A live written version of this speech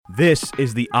This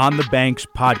is the On the Banks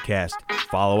podcast.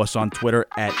 Follow us on Twitter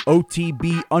at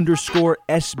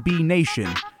OTB_SB Nation.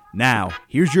 Now,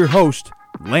 here's your host,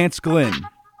 Lance Glynn.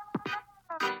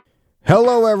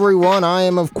 Hello, everyone. I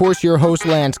am, of course, your host,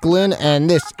 Lance Glynn, and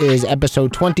this is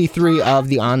episode 23 of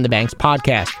the On the Banks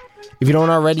podcast. If you don't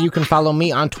already, you can follow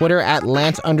me on Twitter at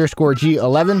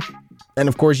Lance_G11. And,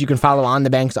 of course, you can follow On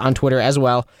the Banks on Twitter as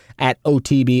well at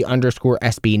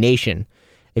OTB_SB Nation.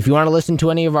 If you want to listen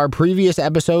to any of our previous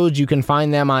episodes, you can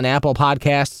find them on Apple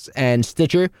Podcasts and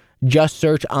Stitcher. Just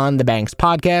search On the Banks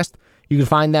podcast. You can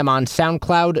find them on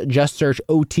SoundCloud. Just search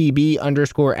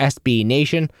OTB_SB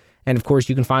Nation. And, of course,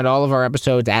 you can find all of our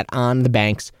episodes at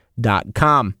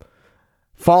onthebanks.com.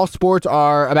 Fall sports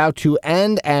are about to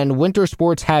end, and winter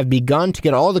sports have begun. To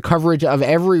get all the coverage of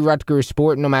every Rutgers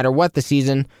sport, no matter what the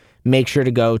season, make sure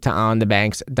to go to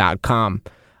onthebanks.com.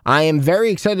 I am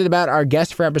very excited about our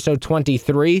guest for episode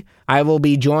 23. I will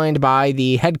be joined by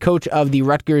the head coach of the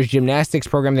Rutgers gymnastics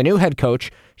program, the new head coach.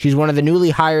 She's one of the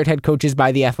newly hired head coaches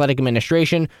by the athletic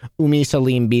administration, Umi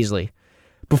Salim Beasley.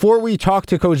 Before we talk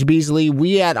to Coach Beasley,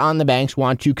 we at On the Banks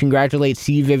want to congratulate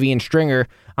C. Vivian Stringer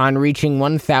on reaching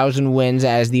 1,000 wins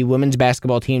as the women's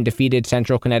basketball team defeated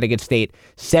Central Connecticut State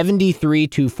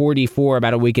 73-44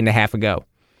 about a week and a half ago.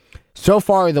 So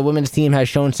far, the women's team has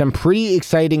shown some pretty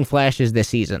exciting flashes this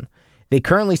season. They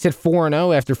currently sit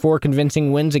 4-0 after 4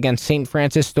 convincing wins against St.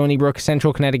 Francis, Stony Brook,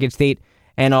 Central Connecticut State,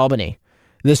 and Albany.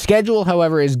 The schedule,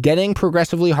 however, is getting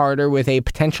progressively harder with a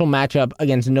potential matchup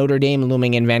against Notre Dame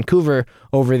looming in Vancouver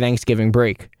over Thanksgiving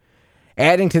break.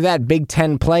 Adding to that, Big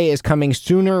Ten play is coming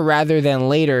sooner rather than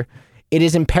later. It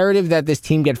is imperative that this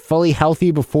team get fully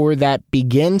healthy before that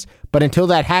begins, but until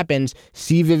that happens,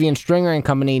 C. Vivian Stringer and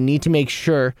company need to make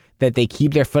sure that they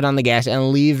keep their foot on the gas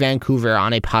and leave Vancouver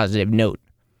on a positive note.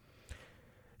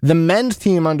 The men's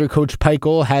team under Coach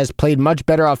Peichel has played much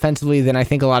better offensively than I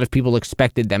think a lot of people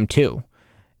expected them to.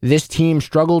 This team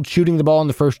struggled shooting the ball in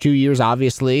the first 2 years,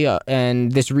 obviously,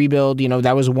 and this rebuild,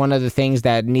 that was one of the things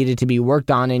that needed to be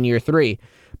worked on in year 3.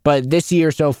 But this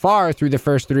year so far, through the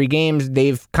first 3 games,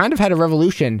 they've kind of had a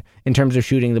revolution in terms of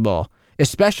shooting the ball,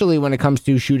 especially when it comes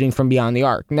to shooting from beyond the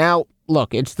arc. Now,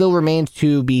 look, it still remains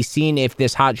to be seen if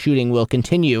this hot shooting will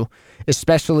continue,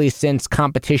 especially since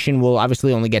competition will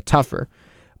obviously only get tougher.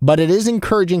 But it is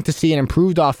encouraging to see an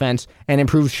improved offense and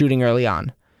improved shooting early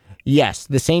on. Yes,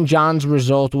 the St. John's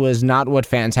result was not what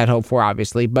fans had hoped for,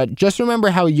 obviously, but just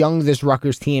remember how young this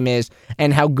Rutgers team is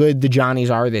and how good the Johnnies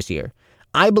are this year.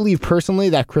 I believe personally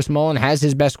that Chris Mullen has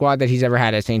his best squad that he's ever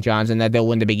had at St. John's and that they'll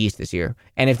win the Big East this year.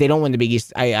 And if they don't win the Big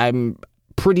East, I'm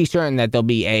pretty certain that they'll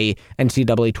be a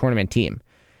NCAA tournament team.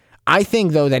 I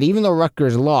think, though, that even though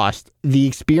Rutgers lost, the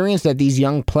experience that these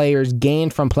young players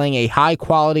gained from playing a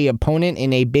high-quality opponent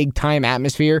in a big-time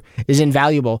atmosphere is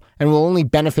invaluable and will only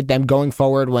benefit them going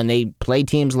forward when they play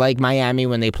teams like Miami,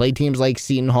 when they play teams like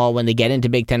Seton Hall, when they get into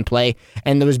Big Ten play,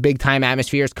 and those big-time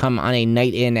atmospheres come on a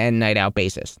night-in and night-out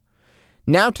basis.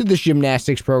 Now to this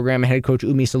gymnastics program, head coach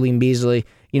Umi Salim Beasley.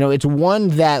 It's one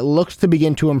that looks to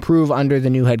begin to improve under the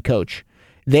new head coach.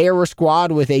 They are a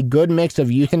squad with a good mix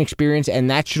of youth and experience, and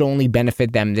that should only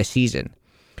benefit them this season.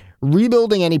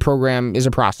 Rebuilding any program is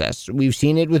a process. We've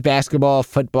seen it with basketball,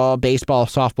 football, baseball,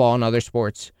 softball, and other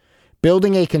sports.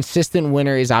 Building a consistent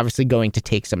winner is obviously going to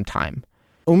take some time.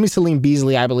 Umi Salim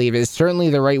Beasley, I believe, is certainly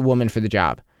the right woman for the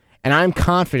job. And I'm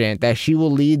confident that she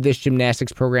will lead this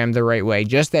gymnastics program the right way,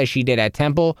 just as she did at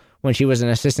Temple when she was an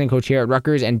assistant coach here at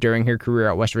Rutgers and during her career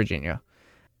at West Virginia.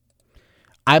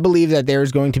 I believe that there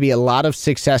is going to be a lot of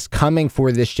success coming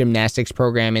for this gymnastics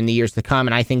program in the years to come,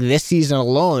 and I think this season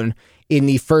alone, in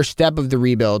the first step of the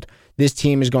rebuild, this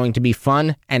team is going to be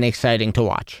fun and exciting to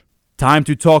watch. Time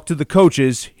to talk to the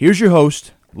coaches. Here's your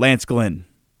host, Lance Glynn.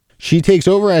 She takes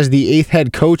over as the 8th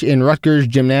head coach in Rutgers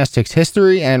gymnastics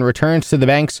history and returns to the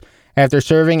Banks after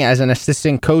serving as an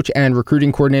assistant coach and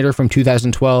recruiting coordinator from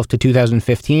 2012 to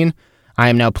 2015. I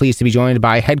am now pleased to be joined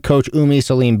by head coach Umi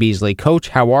Salim Beasley. Coach,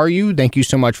 how are you? Thank you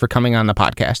so much for coming on the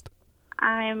podcast.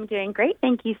 I'm doing great.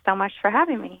 Thank you so much for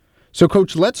having me. So,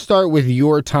 Coach, let's start with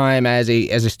your time as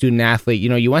a student athlete.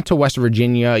 You went to West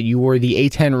Virginia. You were the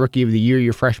A-10 Rookie of the Year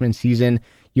your freshman season.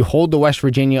 You hold the West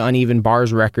Virginia uneven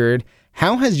bars record.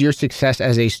 How has your success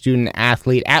as a student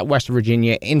athlete at West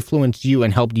Virginia influenced you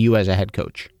and helped you as a head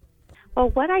coach?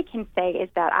 Well, what I can say is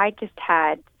that I just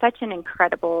had such an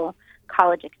incredible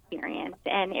college experience,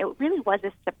 and it really was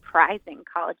a surprising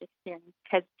college experience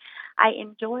because I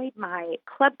enjoyed my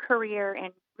club career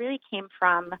and really came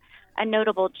from a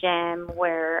notable gym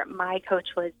where my coach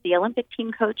was the Olympic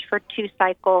team coach for 2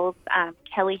 cycles,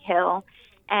 Kelly Hill,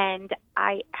 And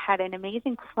I had an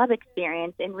amazing club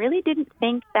experience and really didn't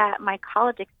think that my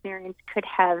college experience could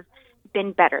have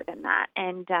been better than that.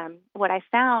 And what I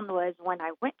found was when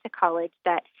I went to college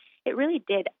that it really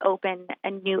did open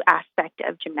a new aspect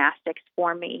of gymnastics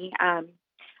for me.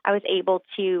 I was able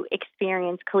to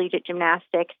experience collegiate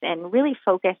gymnastics and really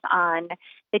focus on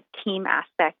the team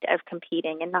aspect of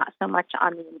competing and not so much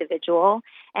on the individual.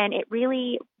 And it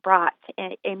really brought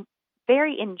a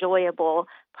very enjoyable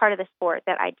part of the sport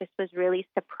that I just was really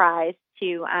surprised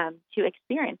to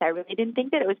experience. I really didn't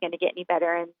think that it was going to get any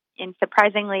better. And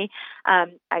surprisingly,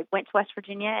 I went to West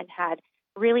Virginia and had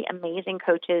really amazing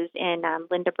coaches in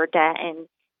Linda Burdett and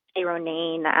Jay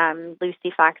Ronayne,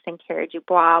 Lucy Fox and Cara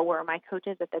Dubois were my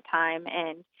coaches at the time,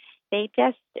 and they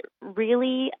just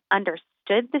really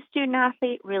understood the student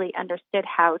athlete, really understood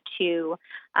how to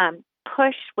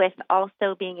push with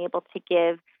also being able to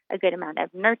give a good amount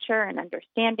of nurture and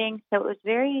understanding. So it was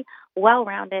very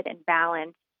well-rounded and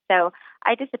balanced. So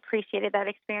I just appreciated that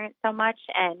experience so much,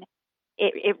 and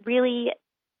it really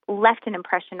left an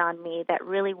impression on me that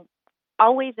really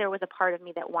always there was a part of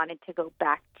me that wanted to go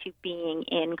back to being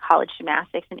in college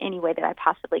gymnastics in any way that I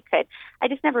possibly could. I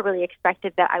just never really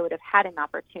expected that I would have had an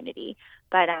opportunity,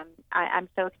 but I'm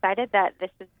so excited that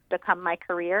this has become my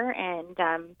career, and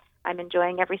I'm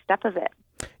enjoying every step of it.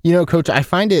 You know, Coach, I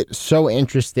find it so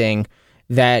interesting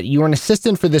that you were an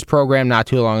assistant for this program not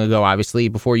too long ago, obviously,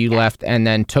 before you left, and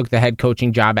then took the head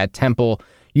coaching job at Temple.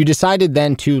 You decided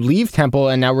then to leave Temple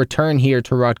and now return here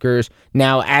to Rutgers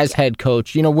now as head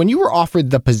coach. You know, when you were offered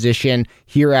the position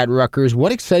here at Rutgers,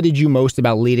 what excited you most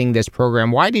about leading this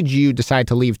program? Why did you decide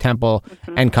to leave Temple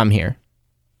and come here?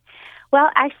 Well,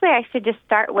 actually, I should just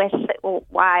start with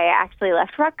why I actually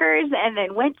left Rutgers and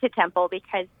then went to Temple,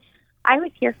 because I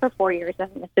was here for 4 years as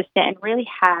an assistant and really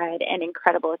had an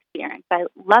incredible experience. I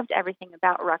loved everything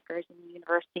about Rutgers and the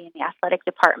university and the athletic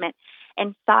department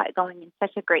and saw it going in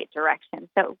such a great direction.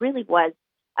 So it really was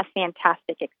a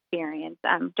fantastic experience.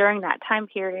 During that time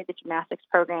period, the gymnastics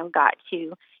program got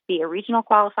to be a regional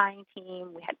qualifying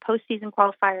team. We had postseason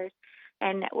qualifiers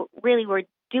and really were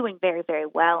doing very, very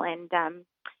well. And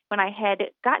when I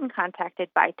had gotten contacted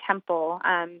by Temple,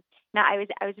 now I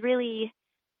was really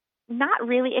not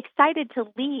really excited to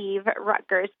leave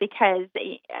Rutgers because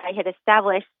I had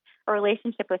established a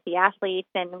relationship with the athletes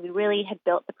and we really had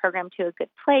built the program to a good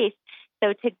place.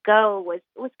 So to go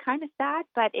was kind of sad,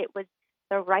 but it was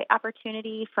the right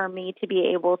opportunity for me to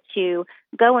be able to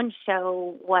go and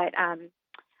show what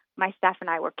my staff and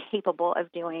I were capable of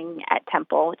doing at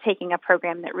Temple, taking a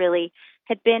program that really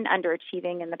had been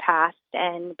underachieving in the past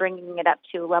and bringing it up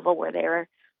to a level where they were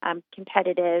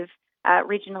competitive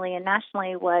regionally and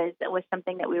nationally was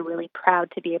something that we were really proud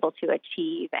to be able to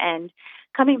achieve. And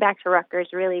coming back to Rutgers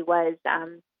really was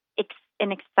an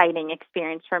exciting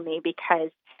experience for me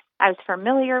because I was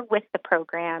familiar with the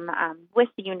program, with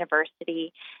the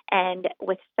university, and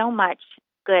with so much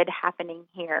good happening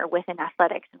here within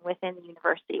athletics and within the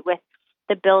university, with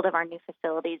the build of our new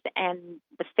facilities and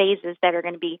the phases that are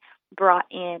going to be brought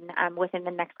in within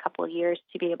the next couple of years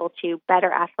to be able to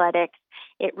better athletics.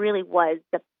 It really was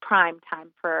the prime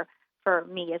time for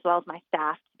me as well as my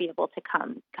staff to be able to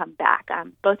come back.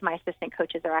 Both my assistant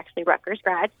coaches are actually Rutgers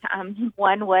grads.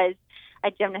 One was a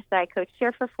gymnast that I coached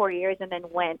here for 4 years and then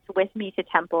went with me to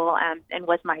Temple and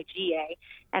was my GA.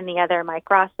 And the other, Mike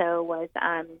Rosso, was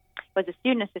a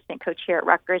student assistant coach here at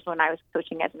Rutgers when I was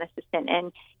coaching as an assistant,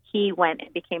 and he went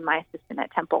and became my assistant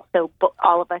at Temple. So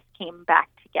all of us came back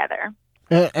together.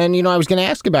 And, you know, I was going to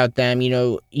ask about them. You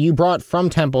know, you brought from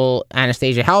Temple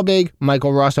Anastasia Halbig,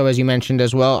 Michael Rosso, as you mentioned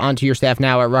as well, onto your staff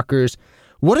now at Rutgers.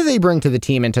 What do they bring to the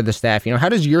team and to the staff? You know, how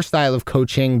does your style of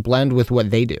coaching blend with what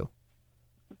they do?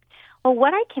 Well,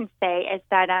 what I can say is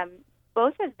that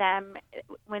both of them,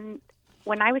 when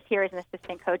I was here as an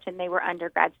assistant coach and they were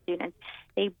undergrad students,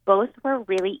 they both were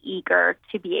really eager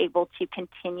to be able to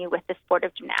continue with the sport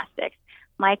of gymnastics.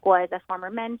 Mike was a former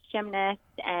men's gymnast,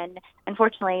 and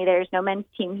unfortunately there's no men's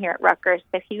team here at Rutgers,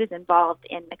 so he was involved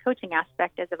in the coaching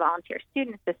aspect as a volunteer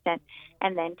student assistant,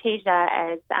 and then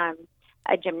Tasia as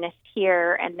a gymnast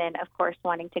here, and then, of course,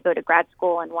 wanting to go to grad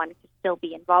school and wanting to still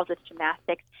be involved with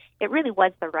gymnastics. It really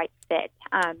was the right fit.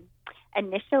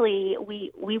 Initially,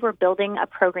 we were building a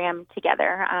program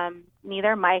together.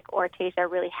 Neither Mike or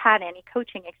Tasia really had any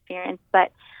coaching experience,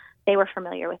 but they were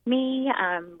familiar with me.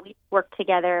 We worked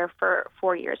together for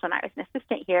 4 years when I was an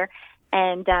assistant here,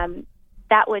 and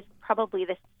that was probably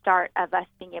the start of us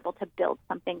being able to build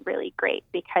something really great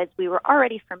because we were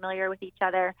already familiar with each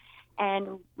other,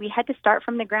 and we had to start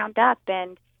from the ground up,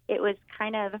 and it was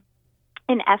kind of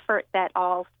an effort that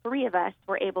all three of us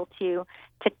were able to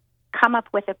come up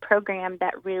with a program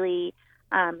that really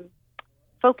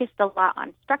focused a lot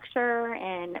on structure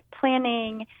and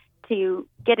planning to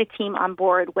get a team on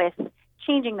board with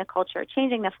changing the culture,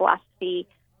 changing the philosophy,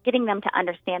 getting them to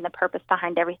understand the purpose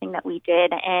behind everything that we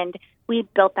did. And we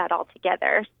built that all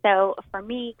together. So for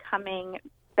me, coming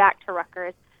back to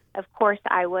Rutgers, of course,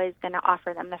 I was going to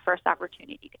offer them the first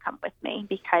opportunity to come with me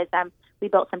because we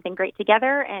built something great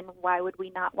together, and why would we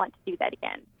not want to do that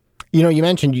again? You know, you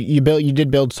mentioned you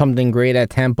did build something great at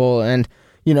Temple, and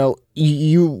you know,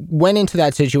 you went into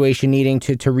that situation needing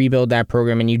to rebuild that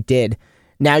program, and you did.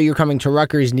 Now you're coming to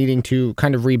Rutgers needing to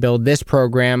kind of rebuild this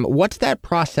program. What's that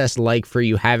process like for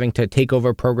you, having to take over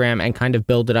a program and kind of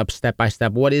build it up step by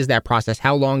step? What is that process?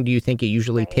 How long do you think it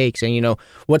usually takes? And, you know,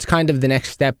 what's kind of the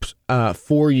next steps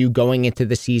for you going into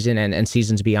the season and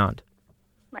seasons beyond?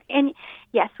 Right. And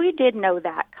yes, we did know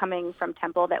that coming from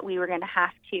Temple that we were going to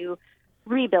have to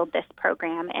rebuild this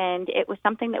program, and it was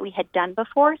something that we had done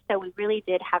before, so we really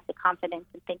did have the confidence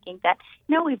in thinking that,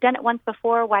 no, we've done it once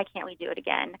before, why can't we do it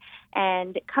again?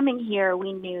 And coming here,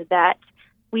 we knew that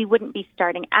we wouldn't be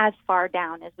starting as far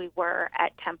down as we were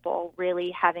at Temple,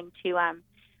 really having to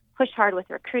push hard with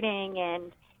recruiting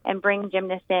and bring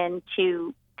gymnasts in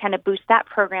to kind of boost that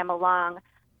program along,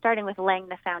 starting with laying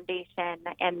the foundation,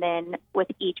 and then with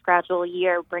each gradual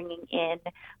year bringing in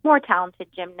more talented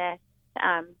gymnasts,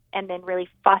 and then really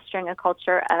fostering a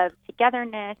culture of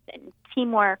togetherness and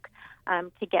teamwork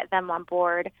to get them on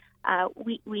board.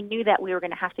 We knew that we were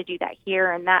going to have to do that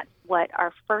here, and that's what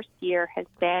our first year has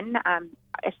been,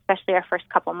 especially our first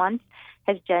couple months,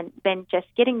 has been just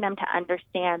getting them to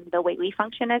understand the way we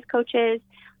function as coaches,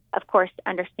 of course,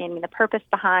 understanding the purpose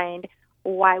behind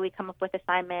why we come up with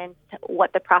assignments,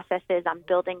 what the process is on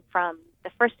building from the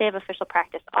first day of official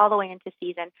practice all the way into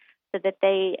season, so that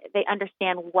they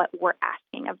understand what we're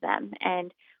asking of them.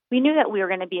 And we knew that we were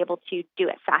going to be able to do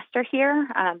it faster here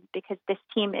because this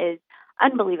team is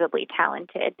unbelievably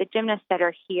talented. The gymnasts that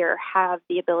are here have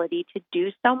the ability to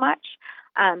do so much.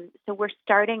 So we're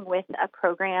starting with a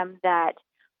program that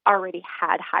already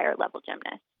had higher level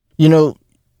gymnasts. You know,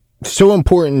 so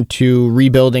important to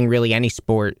rebuilding really any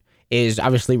sport is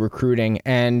obviously recruiting,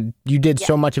 and you did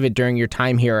so much of it during your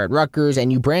time here at Rutgers,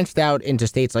 and you branched out into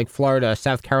states like Florida,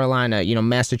 South Carolina, you know,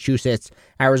 Massachusetts,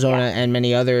 Arizona, and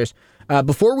many others.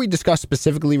 Before we discuss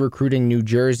specifically recruiting New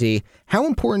Jersey, how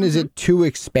important is it to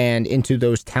expand into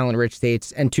those talent-rich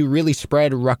states and to really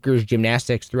spread Rutgers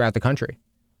gymnastics throughout the country?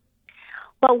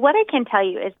 Well, what I can tell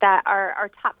you is that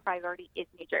our top priority is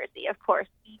New Jersey. Of course,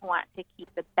 we want to keep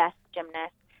the best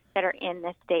gymnasts that are in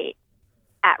the state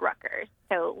at Rutgers.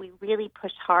 So we really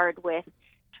push hard with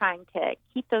trying to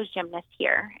keep those gymnasts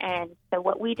here. And so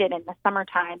what we did in the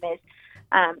summertime is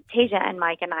Tasia and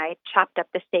Mike and I chopped up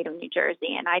the state of New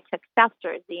Jersey, and I took South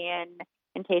Jersey, and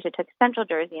Tasia took Central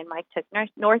Jersey, and Mike took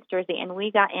North Jersey, and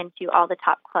we got into all the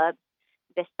top clubs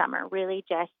this summer, really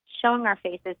just showing our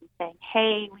faces and saying,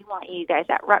 hey, we want you guys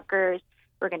at Rutgers.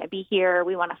 We're going to be here.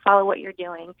 We want to follow what you're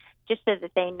doing, just so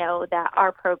that they know that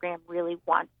our program really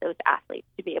wants those athletes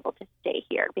to be able to stay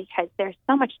here, because there's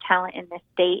so much talent in this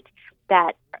state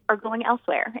that are going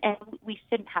elsewhere, and we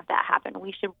shouldn't have that happen.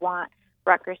 We should want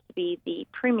Rutgers to be the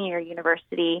premier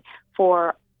university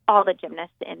for all the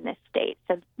gymnasts in this state.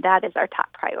 So that is our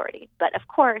top priority. But of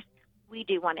course, we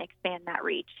do want to expand that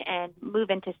reach and move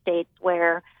into states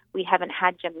where we haven't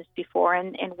had gymnasts before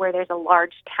and where there's a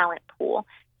large talent pool.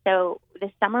 So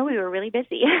this summer we were really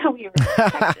busy. We were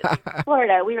in Texas, we were in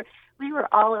Florida. We were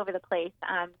all over the place,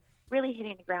 really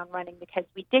hitting the ground running, because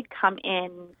we did come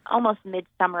in almost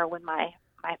midsummer when my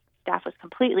staff was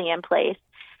completely in place,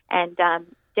 and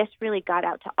just really got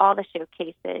out to all the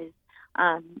showcases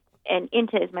and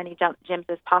into as many gyms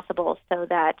as possible, so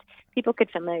that people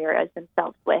could familiarize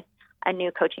themselves with a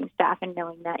new coaching staff and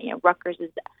knowing that Rutgers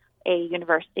is a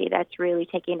university that's really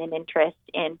taking an interest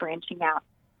in branching out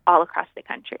all across the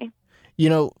country. You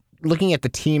know, looking at the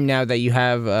team now that you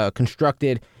have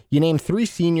constructed, you named 3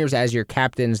 seniors as your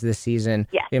captains this season.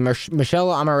 Yes. Michelle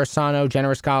Amorisano, Jenna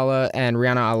Riscala, and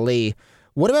Rihanna Ali.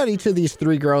 What about each of these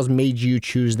 3 girls made you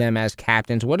choose them as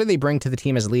captains? What do they bring to the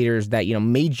team as leaders that,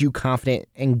 made you confident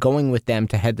in going with them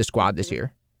to head the squad this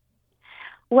year?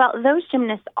 Well, those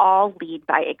gymnasts all lead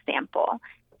by example.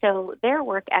 So their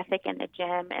work ethic in the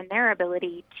gym and their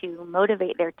ability to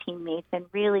motivate their teammates and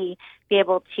really be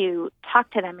able to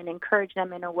talk to them and encourage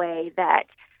them in a way that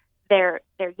their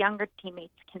younger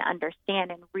teammates can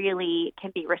understand and really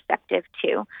can be receptive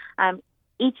to.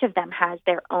 Each of them has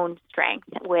their own strength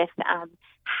with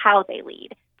how they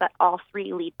lead, but all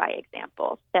 3 lead by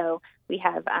example. So we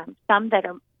have some that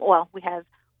are, we have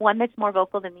one that's more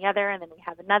vocal than the other, and then we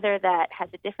have another that has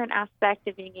a different aspect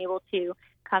of being able to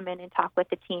come in and talk with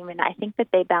the team. And I think that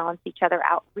they balance each other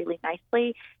out really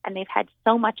nicely, and they've had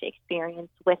so much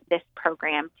experience with this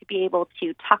program to be able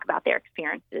to talk about their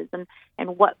experiences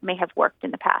and what may have worked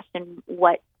in the past and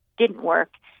what didn't work,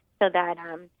 so that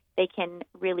they can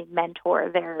really mentor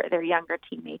their younger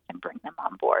teammates and bring them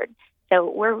on board. So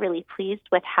we're really pleased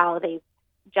with how they've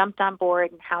jumped on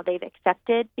board and how they've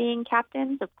accepted being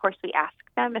captains. Of course, we asked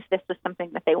them if this was something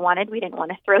that they wanted. We didn't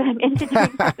want to throw them into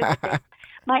doing something that they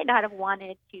might not have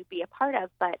wanted to be a part of,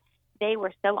 but they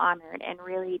were so honored and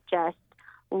really just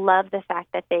love the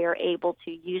fact that they are able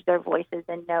to use their voices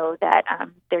and know that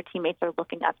their teammates are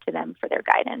looking up to them for their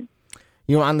guidance.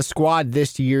 You know, on the squad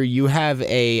this year, you have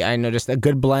I noticed, a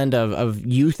good blend of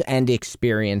youth and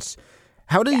experience.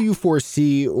 How do you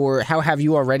foresee, or how have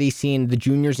you already seen the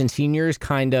juniors and seniors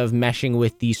kind of meshing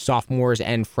with the sophomores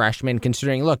and freshmen,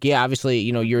 considering, look, yeah, obviously,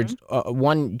 you know, you're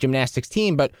one gymnastics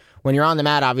team, but when you're on the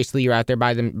mat, obviously you're out there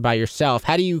by yourself.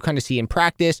 How do you kind of see in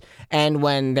practice, and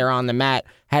when they're on the mat,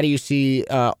 how do you see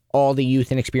all the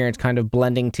youth and experience kind of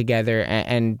blending together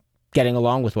and getting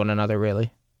along with one another,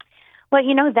 really? Well,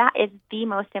 you know, that is the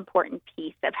most important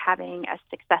piece of having a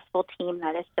successful team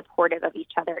that is supportive of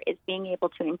each other, is being able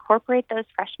to incorporate those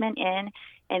freshmen in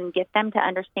and get them to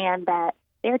understand that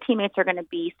their teammates are going to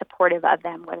be supportive of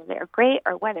them, whether they're great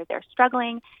or whether they're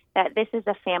struggling, that this is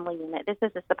a family unit. This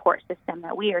is a support system,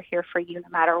 that we are here for you no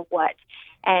matter what.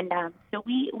 And so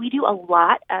we do a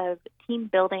lot of team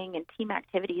building and team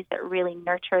activities that really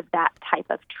nurture that type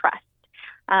of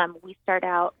trust. We start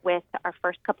out with our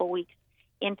first couple weeks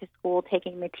into school,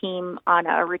 taking the team on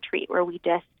a retreat where we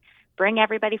just bring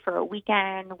everybody for a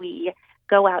weekend. We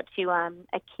go out to a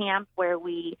camp where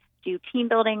we do team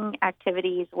building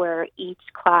activities, where each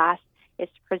class is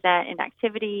to present an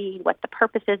activity, what the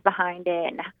purpose is behind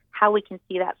it, and how we can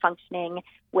see that functioning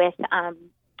with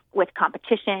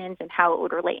competitions and how it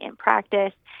would relate in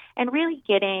practice, and really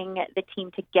getting the team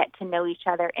to get to know each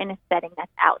other in a setting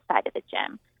that's outside of the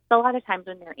gym. So a lot of times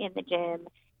when they're in the gym,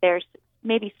 there's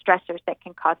maybe stressors that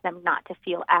can cause them not to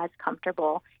feel as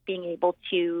comfortable being able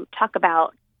to talk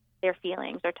about their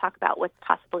feelings or talk about what's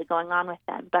possibly going on with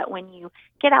them. But when you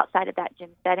get outside of that gym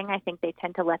setting, I think they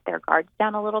tend to let their guards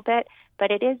down a little bit.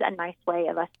 But it is a nice way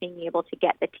of us being able to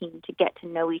get the team to get to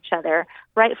know each other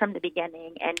right from the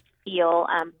beginning and feel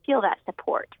that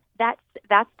support.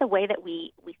 That's the way that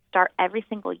we start every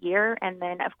single year. And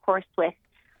then, of course, with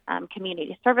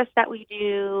community service that we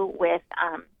do, with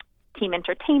team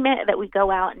entertainment that we go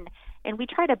out and we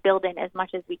try to build in as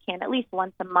much as we can, at least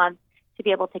once a month, to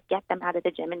be able to get them out of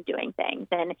the gym and doing things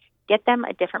and get them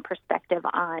a different perspective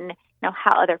on, you know,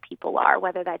 how other people are,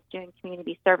 whether that's doing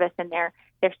community service and they're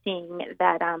seeing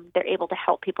that they're able to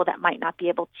help people that might not be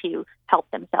able to help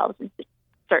themselves in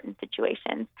certain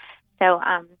situations. So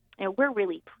you know, we're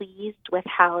really pleased with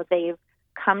how they've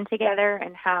come together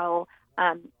and how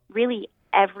really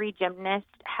every gymnast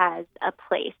has a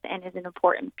place and is an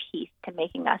important piece to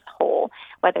making us whole.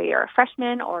 Whether you're a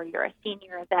freshman or you're a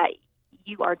senior, that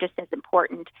you are just as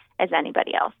important as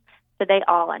anybody else. So they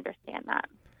all understand that.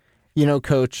 You know,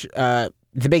 Coach, the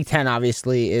Big Ten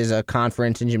obviously is a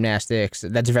conference in gymnastics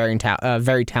that's very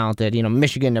talented. You know,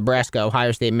 Michigan, Nebraska,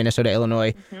 Ohio State, Minnesota,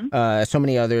 Illinois, so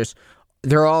many others.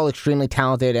 They're all extremely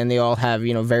talented, and they all have,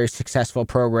 you know, very successful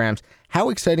programs. How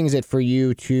exciting is it for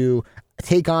you to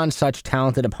take on such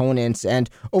talented opponents, and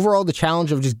overall the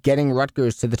challenge of just getting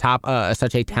Rutgers to the top of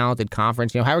such a talented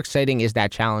conference? You know, how exciting is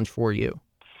that challenge for you?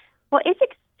 Well, it's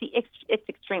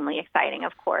extremely exciting,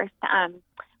 of course.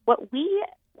 What we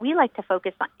like to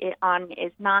focus on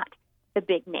is not the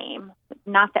big name,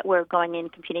 not that we're going in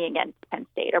competing against Penn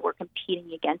State or we're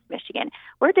competing against Michigan.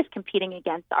 We're just competing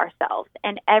against ourselves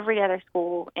and every other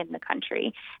school in the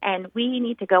country. And we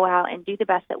need to go out and do the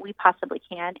best that we possibly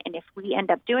can. And if we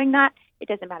end up doing that, it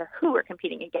doesn't matter who we're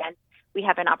competing against. We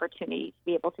have an opportunity to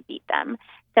be able to beat them.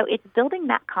 So it's building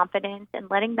that confidence and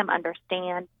letting them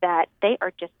understand that they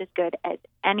are just as good as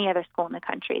any other school in the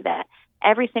country, that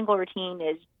every single routine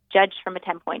is judged from a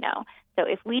 10.0. So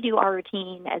if we do our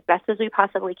routine as best as we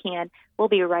possibly can, we'll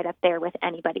be right up there with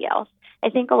anybody else. I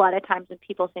think a lot of times when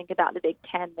people think about the Big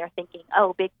Ten, they're thinking,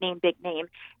 oh, big name,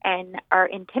 and are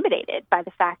intimidated by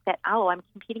the fact that, oh, I'm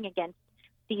competing against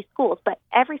these schools. But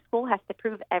every school has to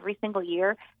prove every single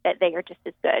year that they are just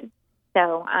as good.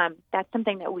 So that's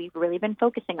something that we've really been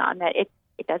focusing on, that it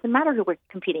doesn't matter who we're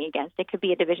competing against. It could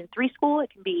be a Division III school. It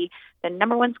can be the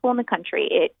number one school in the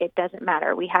country. It doesn't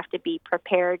matter. We have to be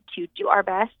prepared to do our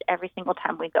best every single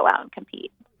time we go out and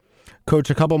compete. Coach,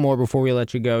 a couple more before we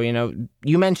let you go.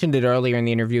 You mentioned it earlier in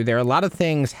the interview. There are a lot of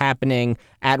things happening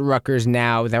at Rutgers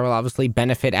now that will obviously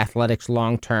benefit athletics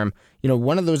long term.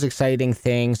 One of those exciting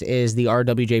things is the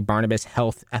RWJ Barnabas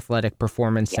Health Athletic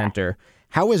Performance Center.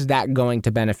 How is that going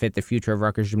to benefit the future of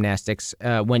Rutgers gymnastics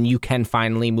when you can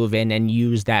finally move in and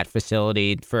use that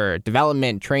facility for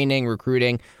development, training,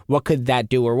 recruiting? What could that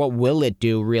do, or what will it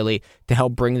do really to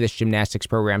help bring this gymnastics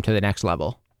program to the next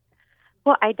level?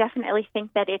 Well, I definitely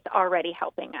think that it's already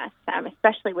helping us,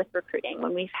 especially with recruiting.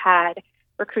 When we've had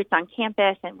recruits on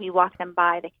campus and we walk them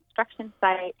by the construction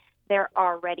site, they're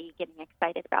already getting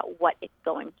excited about what it's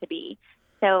going to be.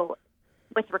 So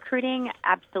with recruiting,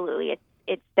 absolutely,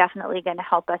 it's definitely going to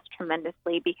help us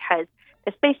tremendously, because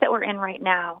the space that we're in right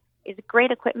now is great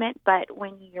equipment, but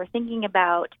when you're thinking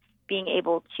about being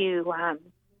able to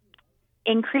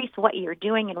increase what you're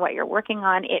doing and what you're working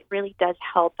on, it really does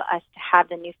help us to have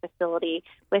the new facility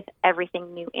with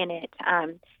everything new in it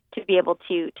to be able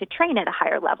to train at a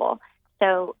higher level.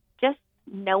 So just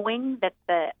knowing that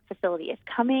the facility is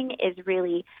coming is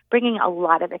really bringing a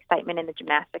lot of excitement in the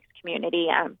gymnastics community.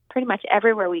 Pretty much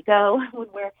everywhere we go, when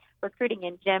we're recruiting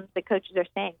in gyms, the coaches are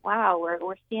saying, wow,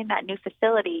 we're seeing that new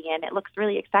facility and it looks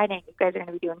really exciting. You guys are going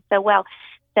to be doing so well.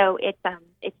 So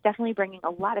it's definitely bringing a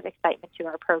lot of excitement to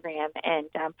our program, and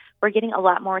we're getting a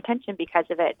lot more attention because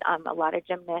of it. A lot of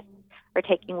gymnasts are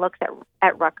taking looks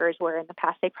at Rutgers where in the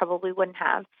past they probably wouldn't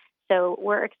have. So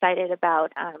we're excited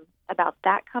about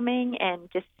that coming,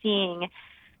 and just seeing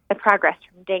the progress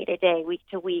from day to day, week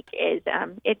to week is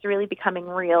it's really becoming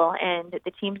real, and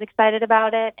the team's excited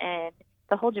about it, and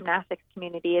the whole gymnastics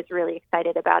community is really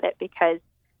excited about it, because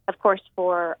of course,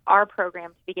 for our program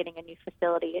to be getting a new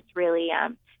facility, it's really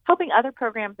helping other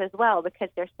programs as well, because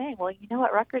they're saying, well, you know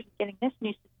what, Rutgers is getting this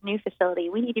new facility.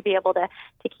 We need to be able to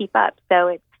keep up. So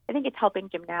I think it's helping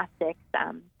gymnastics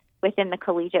within the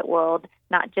collegiate world,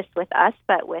 not just with us,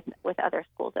 but with other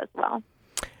schools as well.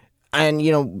 And,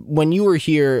 when you were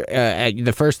here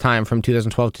the first time from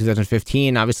 2012 to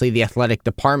 2015, obviously the athletic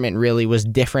department really was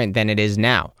different than it is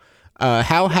now.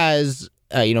 How has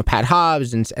Pat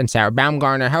Hobbs and Sarah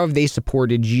Baumgartner, how have they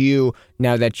supported you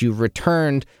now that you've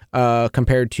returned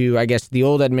compared to, I guess, the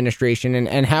old administration?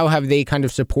 And how have they kind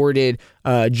of supported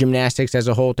gymnastics as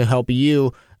a whole to help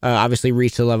you obviously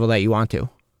reach the level that you want to?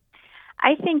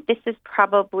 I think this is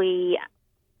probably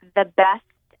the best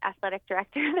athletic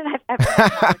director that I've ever had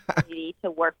the opportunity to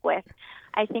work with.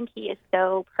 I think he is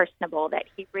so personable that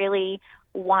he really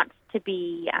wants to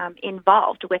be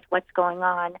involved with what's going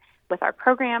on with our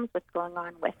programs, what's going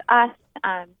on with us,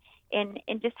 and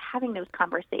just having those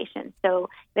conversations. So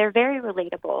they're very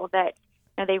relatable, that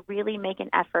they really make an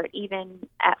effort. Even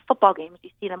at football games, you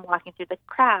see them walking through the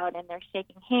crowd and they're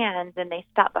shaking hands, and they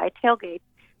stop by tailgates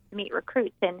to meet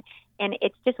recruits. And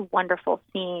it's just wonderful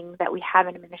seeing that we have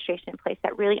an administration in place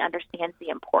that really understands the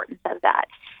importance of that.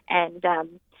 And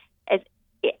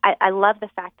I love the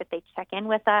fact that they check in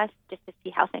with us just to see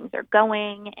how things are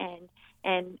going,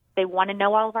 and they want to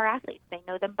know all of our athletes. They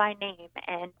know them by name,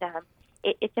 and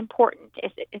it's important.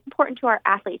 It's important to our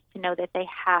athletes to know that they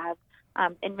have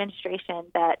administration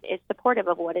that is supportive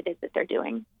of what it is that they're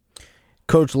doing.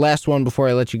 Coach, last one before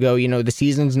I let you go. The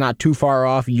season's not too far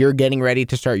off. You're getting ready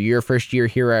to start your first year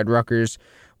here at Rutgers.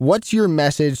 What's your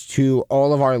message to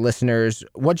all of our listeners?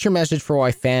 What's your message for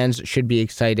why fans should be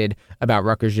excited about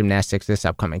Rutgers gymnastics this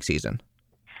upcoming season?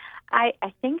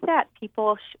 I think that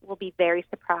people will be very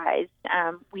surprised.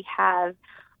 We have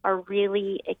a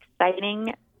really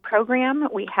exciting program.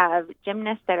 We have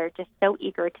gymnasts that are just so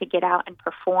eager to get out and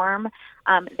perform.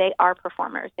 They are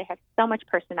performers. They have so much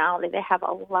personality. They have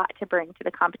a lot to bring to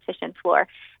the competition floor.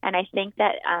 And I think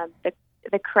that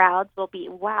the crowds will be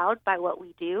wowed by what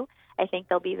we do. I think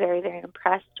they'll be very, very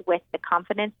impressed with the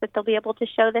confidence that they'll be able to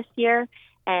show this year.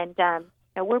 And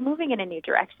we're moving in a new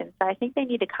direction. So I think they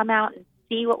need to come out and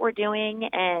see what we're doing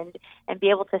and be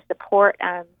able to support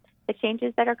the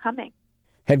changes that are coming.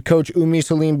 Head coach Umi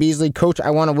Salim Beasley. Coach,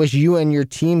 I want to wish you and your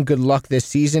team good luck this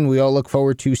season. We all look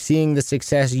forward to seeing the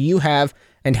success you have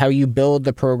and how you build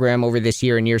the program over this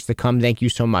year and years to come. Thank you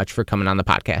so much for coming on the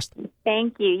podcast.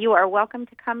 Thank you. You are welcome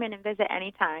to come in and visit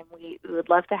anytime. We would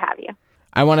love to have you.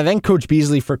 I want to thank Coach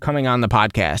Beasley for coming on the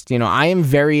podcast. I am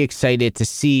very excited to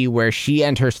see where she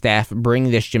and her staff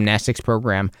bring this gymnastics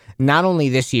program, not only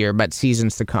this year, but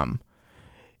seasons to come.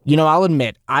 I'll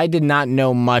admit, I did not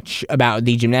know much about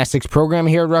the gymnastics program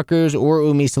here at Rutgers or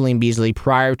Umi Salim Beasley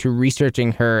prior to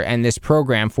researching her and this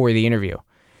program for the interview.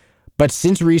 But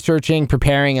since researching,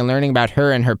 preparing, and learning about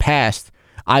her and her past,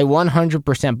 I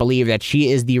 100% believe that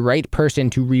she is the right person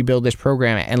to rebuild this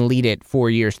program and lead it for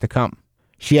years to come.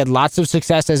 She had lots of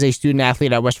success as a student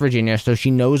athlete at West Virginia, so she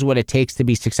knows what it takes to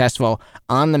be successful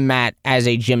on the mat as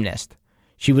a gymnast.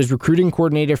 She was recruiting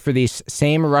coordinator for the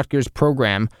same Rutgers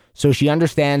program, so she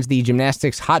understands the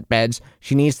gymnastics hotbeds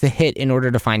she needs to hit in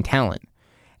order to find talent.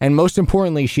 And most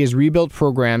importantly, she has rebuilt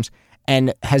programs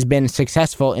and has been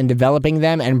successful in developing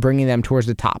them and bringing them towards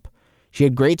the top. She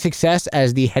had great success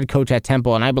as the head coach at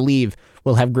Temple, and I believe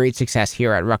will have great success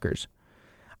here at Rutgers.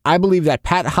 I believe that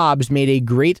Pat Hobbs made a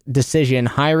great decision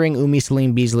hiring Umi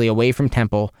Salim Beasley away from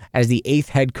Temple as the 8th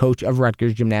head coach of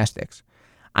Rutgers Gymnastics.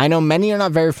 I know many are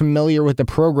not very familiar with the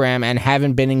program and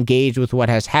haven't been engaged with what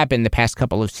has happened the past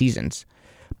couple of seasons.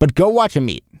 But go watch a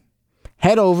meet.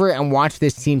 Head over and watch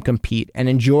this team compete and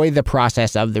enjoy the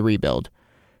process of the rebuild.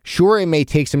 Sure, it may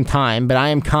take some time, but I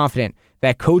am confident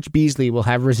that Coach Beasley will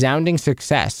have resounding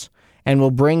success and will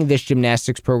bring this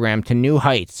gymnastics program to new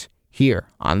heights here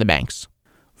on the Banks.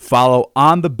 Follow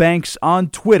On the Banks on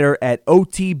Twitter at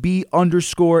OTB_SB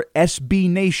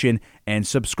Nation and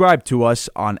subscribe to us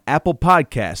on Apple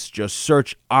Podcasts. Just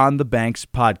search On the Banks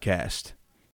Podcast.